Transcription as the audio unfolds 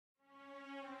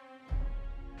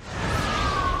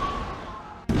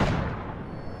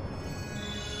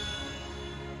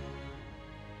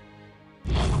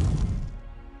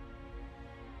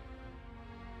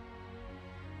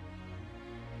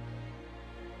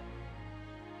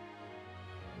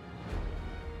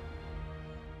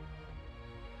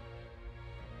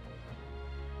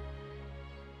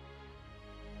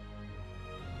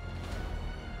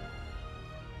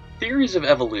Theories of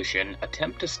evolution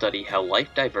attempt to study how life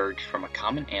diverged from a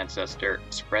common ancestor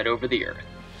and spread over the Earth.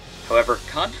 However,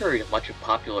 contrary to much of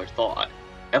popular thought,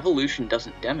 evolution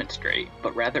doesn't demonstrate,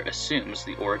 but rather assumes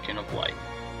the origin of life.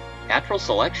 Natural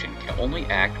selection can only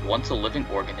act once a living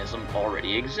organism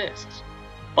already exists.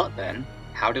 But then,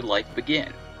 how did life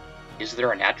begin? Is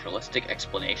there a naturalistic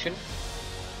explanation?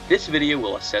 This video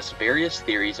will assess various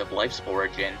theories of life's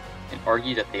origin and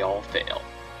argue that they all fail.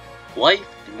 Life,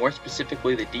 and more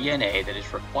specifically the DNA that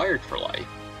is required for life,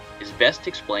 is best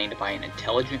explained by an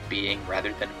intelligent being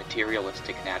rather than a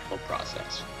materialistic natural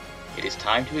process. It is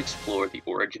time to explore the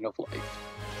origin of life.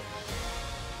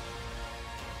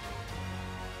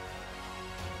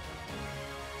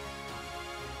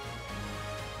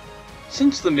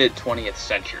 Since the mid-20th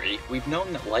century, we've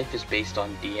known that life is based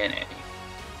on DNA.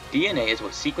 DNA is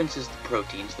what sequences the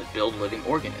proteins that build living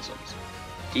organisms.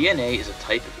 DNA is a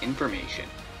type of information,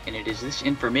 and it is this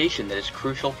information that is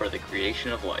crucial for the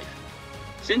creation of life.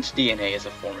 Since DNA is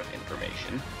a form of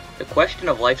information, the question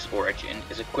of life's origin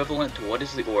is equivalent to what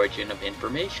is the origin of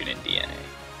information in DNA.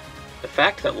 The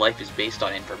fact that life is based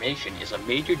on information is a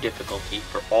major difficulty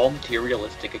for all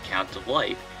materialistic accounts of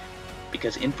life,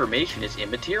 because information is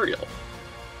immaterial.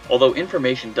 Although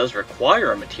information does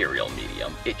require a material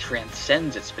medium, it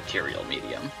transcends its material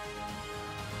medium.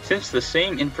 Since the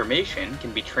same information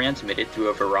can be transmitted through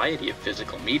a variety of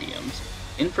physical mediums,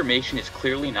 information is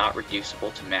clearly not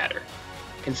reducible to matter.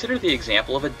 Consider the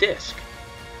example of a disk.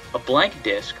 A blank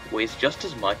disk weighs just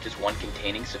as much as one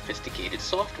containing sophisticated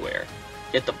software,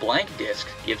 yet the blank disk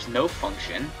gives no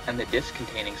function and the disk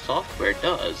containing software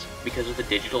does because of the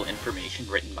digital information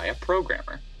written by a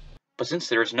programmer. But since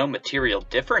there is no material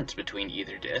difference between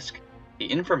either disk,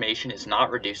 the information is not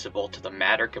reducible to the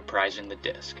matter comprising the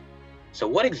disk. So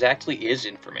what exactly is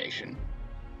information?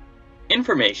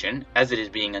 Information, as it is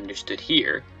being understood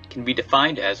here, can be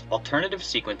defined as alternative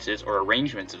sequences or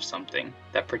arrangements of something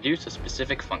that produce a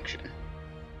specific function.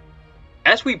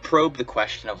 As we probe the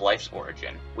question of life's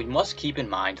origin, we must keep in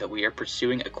mind that we are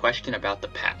pursuing a question about the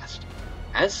past.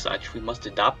 As such, we must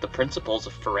adopt the principles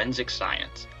of forensic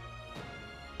science.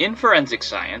 In forensic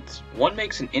science, one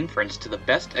makes an inference to the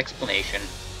best explanation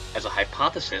as a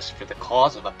hypothesis for the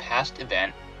cause of a past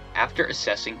event after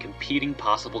assessing competing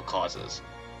possible causes.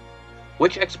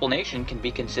 Which explanation can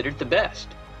be considered the best?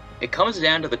 It comes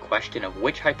down to the question of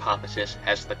which hypothesis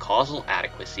has the causal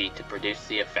adequacy to produce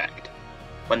the effect.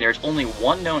 When there is only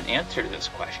one known answer to this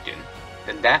question,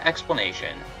 then that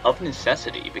explanation, of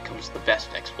necessity, becomes the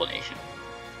best explanation.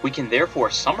 We can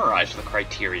therefore summarize the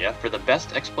criteria for the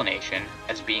best explanation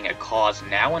as being a cause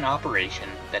now in operation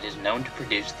that is known to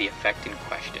produce the effect in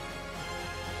question.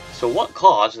 So what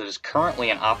cause that is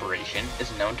currently in operation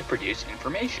is known to produce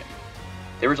information?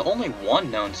 There is only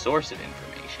one known source of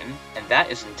information, and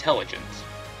that is intelligence.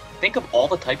 Think of all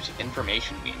the types of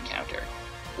information we encounter,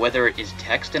 whether it is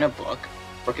text in a book,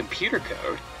 or computer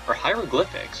code, or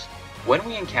hieroglyphics. When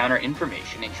we encounter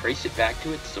information and trace it back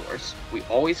to its source, we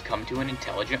always come to an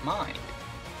intelligent mind.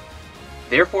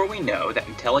 Therefore we know that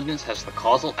intelligence has the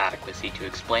causal adequacy to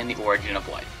explain the origin of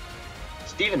life.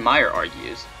 Stephen Meyer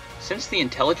argues, since the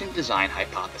intelligent design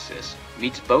hypothesis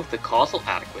meets both the causal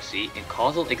adequacy and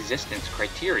causal existence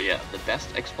criteria of the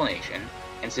best explanation,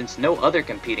 and since no other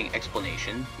competing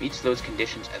explanation meets those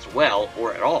conditions as well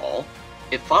or at all,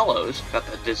 it follows that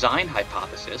the design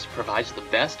hypothesis provides the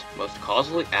best, most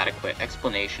causally adequate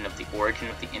explanation of the origin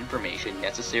of the information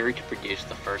necessary to produce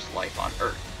the first life on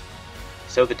Earth.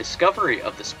 So the discovery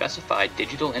of the specified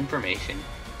digital information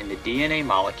in the DNA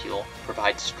molecule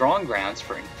provides strong grounds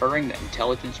for inferring that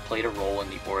intelligence played a role in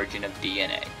the origin of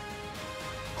DNA.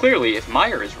 Clearly, if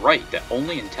Meyer is right that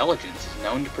only intelligence is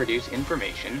known to produce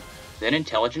information, then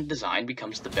intelligent design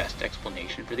becomes the best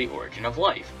explanation for the origin of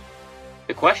life.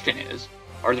 The question is,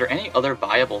 are there any other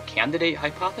viable candidate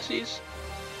hypotheses?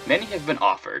 Many have been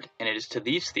offered, and it is to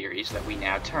these theories that we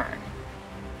now turn.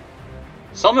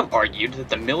 Some have argued that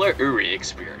the Miller-Urey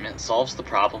experiment solves the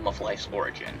problem of life's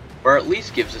origin, or at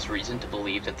least gives us reason to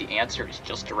believe that the answer is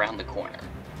just around the corner.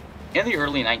 In the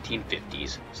early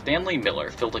 1950s, Stanley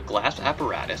Miller filled a glass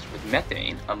apparatus with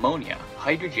methane, ammonia,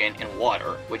 hydrogen, and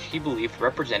water, which he believed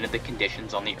represented the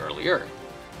conditions on the early Earth.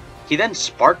 He then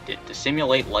sparked it to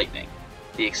simulate lightning.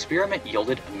 The experiment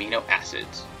yielded amino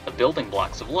acids, the building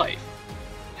blocks of life.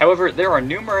 However, there are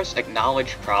numerous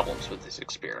acknowledged problems with this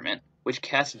experiment, which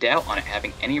cast doubt on it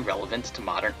having any relevance to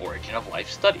modern origin of life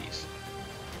studies.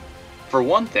 For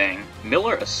one thing,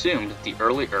 Miller assumed that the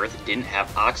early Earth didn't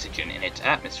have oxygen in its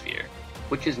atmosphere,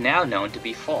 which is now known to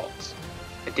be false.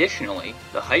 Additionally,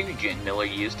 the hydrogen Miller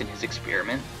used in his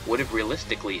experiment would have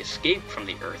realistically escaped from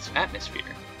the Earth's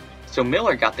atmosphere. So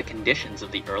Miller got the conditions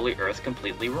of the early Earth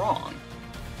completely wrong.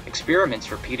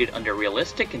 Experiments repeated under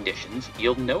realistic conditions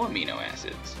yield no amino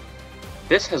acids.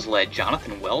 This has led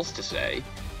Jonathan Wells to say,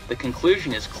 "The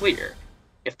conclusion is clear.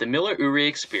 If the Miller-Urey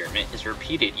experiment is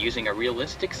repeated using a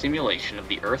realistic simulation of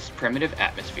the Earth's primitive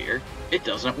atmosphere, it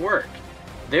doesn't work.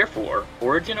 Therefore,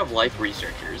 origin of life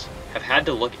researchers have had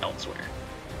to look elsewhere."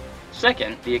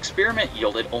 Second, the experiment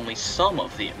yielded only some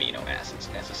of the amino acids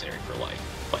necessary for life,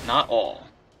 but not all.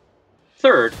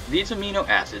 Third, these amino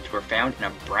acids were found in a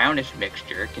brownish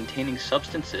mixture containing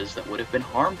substances that would have been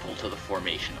harmful to the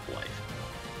formation of life.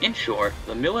 In short,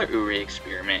 the Miller-Urey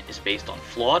experiment is based on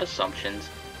flawed assumptions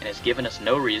and has given us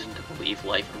no reason to believe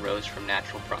life arose from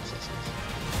natural processes.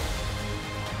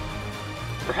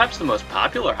 Perhaps the most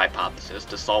popular hypothesis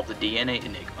to solve the DNA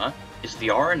enigma is the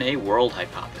RNA world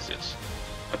hypothesis.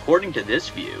 According to this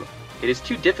view, it is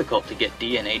too difficult to get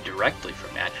DNA directly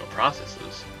from natural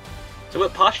processes, so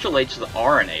it postulates that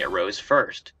RNA arose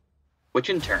first, which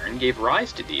in turn gave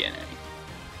rise to DNA.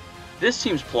 This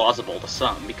seems plausible to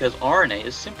some because RNA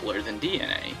is simpler than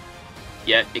DNA,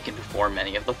 yet it can perform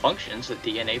many of the functions that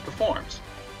DNA performs.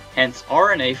 Hence,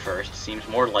 RNA first seems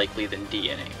more likely than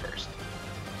DNA first.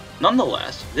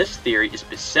 Nonetheless, this theory is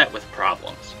beset with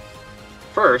problems.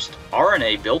 First,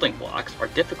 RNA building blocks are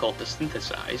difficult to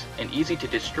synthesize and easy to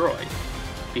destroy.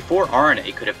 Before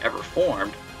RNA could have ever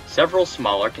formed, several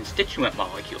smaller constituent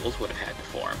molecules would have had to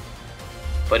form.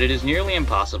 But it is nearly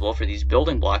impossible for these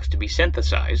building blocks to be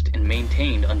synthesized and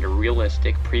maintained under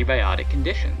realistic prebiotic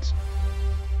conditions.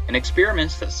 And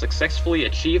experiments that successfully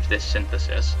achieved this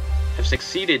synthesis have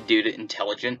succeeded due to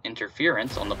intelligent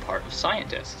interference on the part of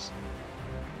scientists.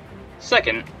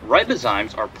 Second,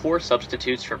 ribozymes are poor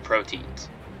substitutes for proteins.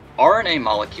 RNA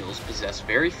molecules possess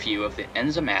very few of the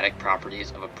enzymatic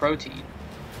properties of a protein.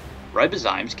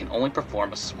 Ribozymes can only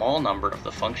perform a small number of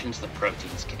the functions that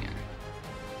proteins can.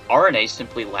 RNA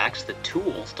simply lacks the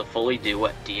tools to fully do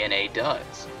what DNA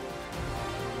does.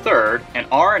 Third, an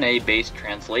RNA-based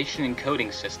translation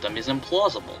encoding system is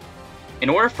implausible. In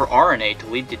order for RNA to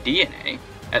lead to DNA,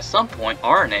 at some point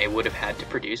RNA would have had to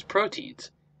produce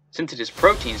proteins. Since it is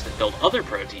proteins that build other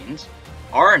proteins,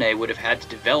 RNA would have had to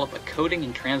develop a coding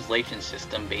and translation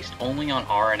system based only on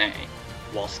RNA,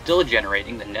 while still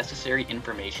generating the necessary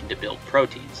information to build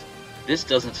proteins. This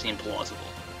doesn't seem plausible.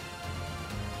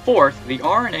 Fourth, the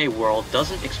RNA world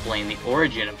doesn't explain the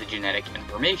origin of the genetic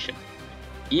information.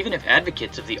 Even if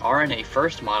advocates of the RNA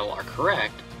first model are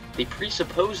correct, they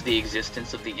presuppose the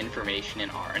existence of the information in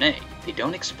RNA. They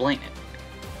don't explain it.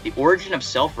 The origin of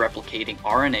self-replicating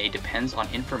RNA depends on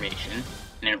information,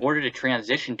 and in order to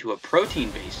transition to a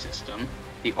protein-based system,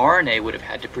 the RNA would have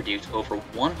had to produce over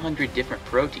 100 different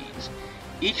proteins,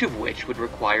 each of which would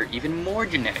require even more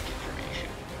genetic information.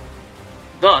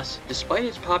 Thus, despite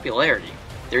its popularity,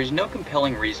 there is no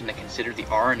compelling reason to consider the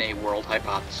RNA world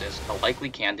hypothesis a likely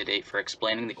candidate for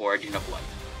explaining the origin of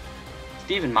life.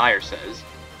 Stephen Meyer says,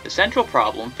 "The central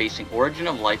problem facing origin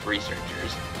of life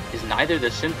researchers is neither the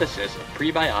synthesis of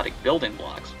prebiotic building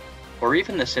blocks or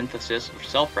even the synthesis of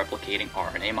self-replicating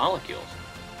RNA molecules.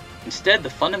 Instead, the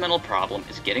fundamental problem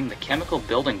is getting the chemical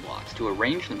building blocks to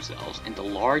arrange themselves into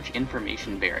large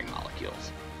information-bearing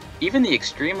molecules. Even the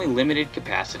extremely limited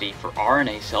capacity for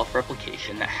RNA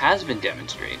self-replication that has been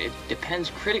demonstrated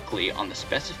depends critically on the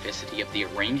specificity of the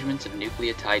arrangements of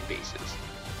nucleotide bases,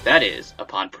 that is,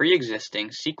 upon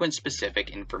pre-existing sequence-specific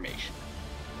information."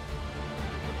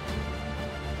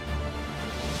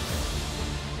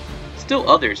 Still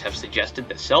others have suggested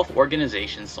that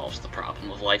self-organization solves the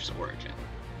problem of life's origin.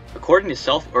 According to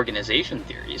self-organization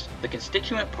theories, the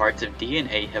constituent parts of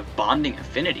DNA have bonding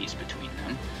affinities between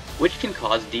them, which can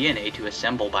cause DNA to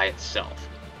assemble by itself.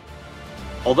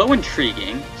 Although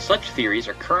intriguing, such theories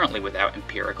are currently without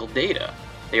empirical data.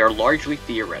 They are largely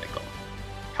theoretical.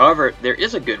 However, there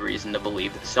is a good reason to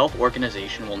believe that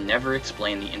self-organization will never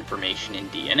explain the information in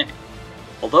DNA.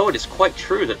 Although it is quite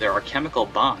true that there are chemical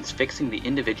bonds fixing the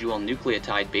individual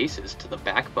nucleotide bases to the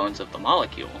backbones of the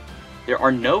molecule, there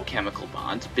are no chemical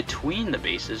bonds between the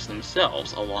bases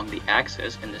themselves along the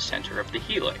axis in the center of the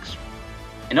helix.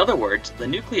 In other words, the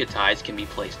nucleotides can be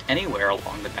placed anywhere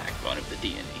along the backbone of the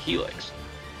DNA helix.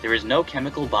 There is no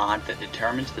chemical bond that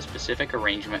determines the specific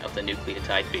arrangement of the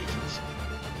nucleotide bases.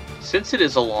 Since it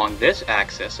is along this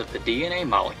axis of the DNA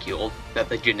molecule that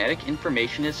the genetic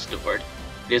information is stored,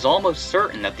 it is almost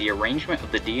certain that the arrangement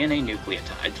of the DNA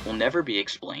nucleotides will never be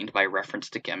explained by reference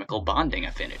to chemical bonding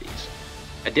affinities.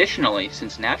 Additionally,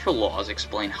 since natural laws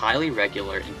explain highly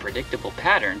regular and predictable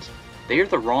patterns, they are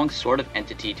the wrong sort of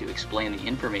entity to explain the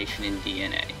information in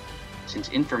DNA, since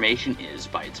information is,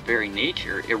 by its very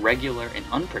nature, irregular and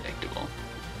unpredictable.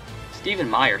 Stephen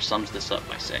Meyer sums this up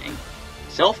by saying,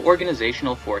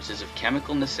 "Self-organizational forces of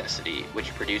chemical necessity,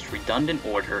 which produce redundant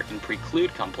order and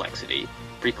preclude complexity,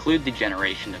 preclude the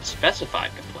generation of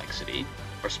specified complexity,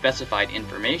 or specified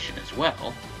information as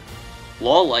well.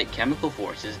 Law-like chemical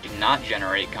forces do not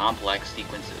generate complex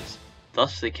sequences,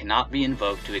 thus they cannot be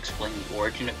invoked to explain the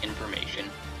origin of information,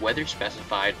 whether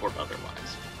specified or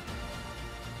otherwise."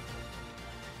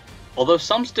 Although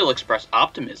some still express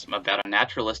optimism about a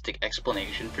naturalistic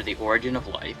explanation for the origin of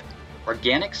life,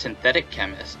 organic synthetic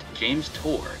chemist James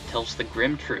Tour tells the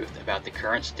grim truth about the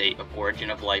current state of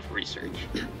origin of life research.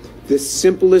 The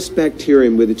simplest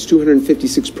bacterium with its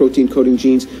 256 protein-coding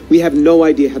genes, we have no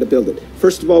idea how to build it.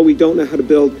 First of all, we don't know how to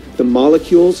build the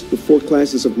molecules, the 4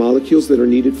 classes of molecules that are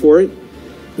needed for it.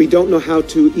 We don't know how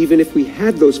to, even if we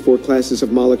had those 4 classes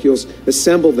of molecules,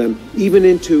 assemble them even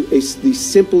into the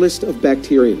simplest of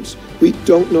bacteriums. We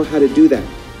don't know how to do that.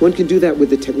 One can do that with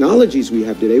the technologies we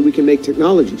have today. We can make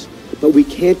technologies, but we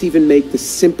can't even make the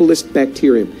simplest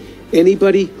bacterium.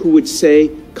 Anybody who would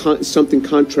say something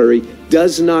contrary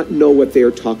does not know what they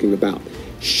are talking about.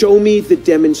 Show me the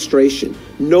demonstration.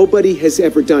 Nobody has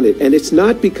ever done it, and it's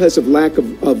not because of lack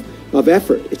of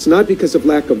effort. It's not because of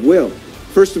lack of will.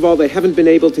 First of all, they haven't been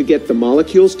able to get the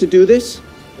molecules to do this,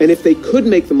 and if they could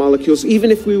make the molecules, even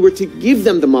if we were to give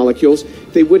them the molecules,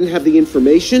 they wouldn't have the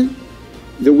information.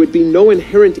 There would be no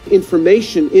inherent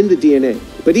information in the DNA.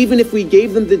 But even if we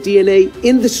gave them the DNA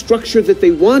in the structure that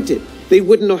they wanted, they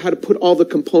wouldn't know how to put all the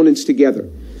components together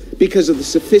because of the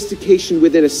sophistication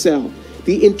within a cell.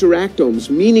 The interactomes,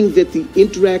 meaning that the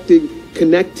interacting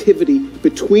connectivity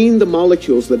between the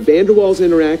molecules, the van der Waals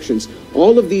interactions,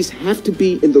 all of these have to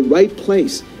be in the right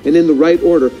place and in the right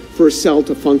order for a cell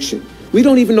to function. We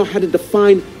don't even know how to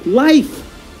define life,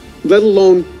 let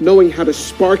alone knowing how to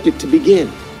spark it to begin.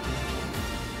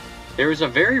 There is a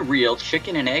very real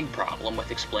chicken and egg problem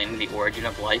with explaining the origin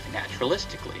of life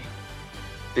naturalistically.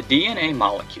 The DNA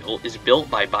molecule is built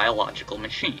by biological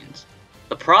machines.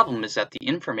 The problem is that the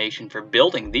information for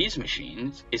building these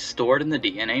machines is stored in the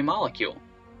DNA molecule.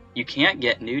 You can't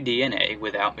get new DNA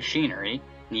without machinery,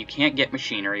 and you can't get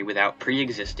machinery without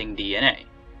pre-existing DNA.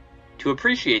 To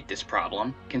appreciate this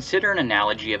problem, consider an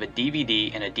analogy of a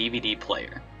DVD and a DVD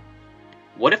player.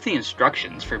 What if the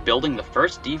instructions for building the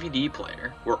first DVD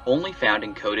player were only found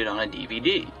encoded on a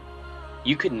DVD?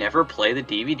 You could never play the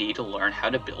DVD to learn how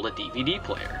to build a DVD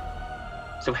player.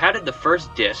 So how did the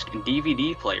first disc and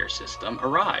DVD player system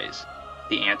arise?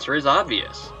 The answer is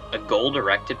obvious. A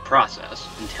goal-directed process,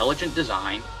 intelligent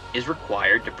design, is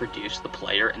required to produce the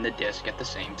player and the disc at the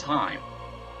same time.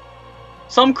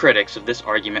 Some critics of this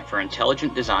argument for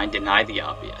intelligent design deny the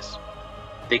obvious.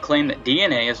 They claim that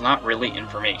DNA is not really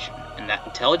information, and that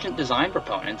intelligent design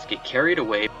proponents get carried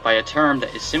away by a term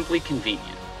that is simply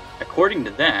convenient. According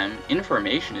to them,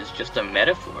 information is just a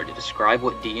metaphor to describe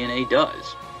what DNA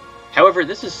does. However,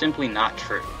 this is simply not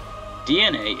true.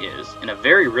 DNA is, in a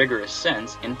very rigorous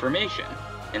sense, information,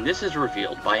 and this is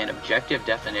revealed by an objective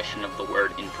definition of the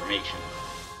word information.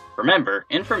 Remember,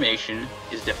 information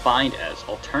is defined as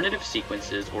alternative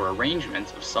sequences or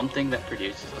arrangements of something that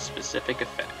produces a specific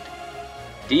effect.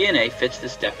 DNA fits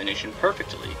this definition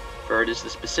perfectly, for it is the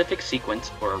specific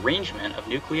sequence or arrangement of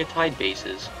nucleotide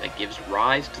bases that gives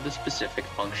rise to the specific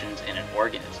functions in an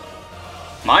organism.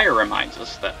 Meyer reminds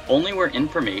us that only where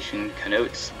information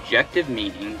connotes subjective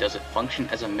meaning does it function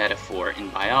as a metaphor in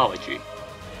biology.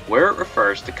 Where it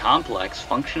refers to complex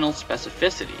functional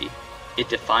specificity, it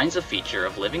defines a feature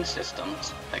of living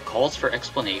systems that calls for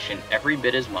explanation every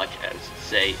bit as much as,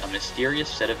 say, a mysterious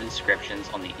set of inscriptions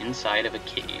on the inside of a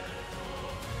cave.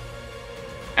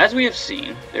 As we have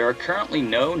seen, there are currently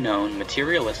no known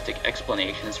materialistic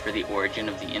explanations for the origin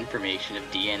of the information of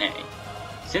DNA.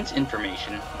 Since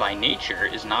information, by nature,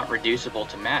 is not reducible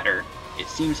to matter, it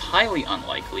seems highly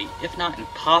unlikely, if not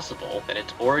impossible, that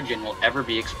its origin will ever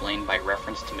be explained by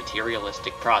reference to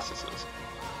materialistic processes.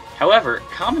 However,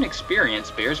 common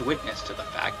experience bears witness to the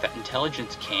fact that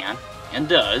intelligence can, and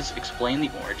does, explain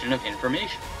the origin of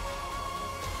information.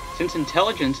 Since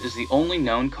intelligence is the only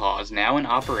known cause now in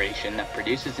operation that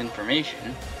produces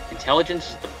information, intelligence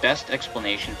is the best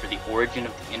explanation for the origin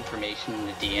of the information in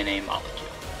the DNA molecule.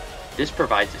 This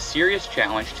provides a serious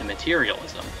challenge to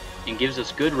materialism, and gives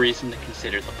us good reason to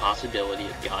consider the possibility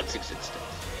of God's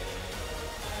existence.